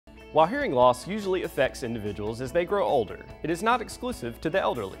While hearing loss usually affects individuals as they grow older, it is not exclusive to the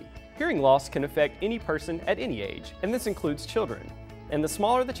elderly. Hearing loss can affect any person at any age, and this includes children. And the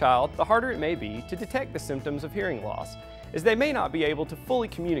smaller the child, the harder it may be to detect the symptoms of hearing loss, as they may not be able to fully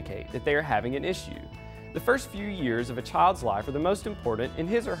communicate that they are having an issue. The first few years of a child's life are the most important in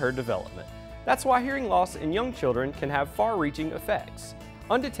his or her development. That's why hearing loss in young children can have far-reaching effects.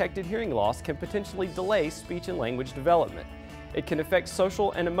 Undetected hearing loss can potentially delay speech and language development. It can affect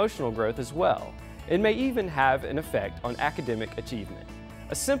social and emotional growth as well. It may even have an effect on academic achievement.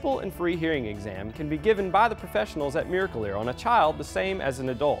 A simple and free hearing exam can be given by the professionals at Miracle Ear on a child the same as an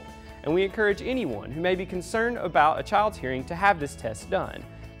adult, and we encourage anyone who may be concerned about a child's hearing to have this test done.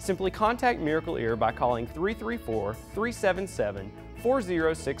 Simply contact Miracle Ear by calling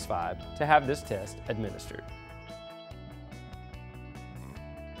 334-377-4065 to have this test administered.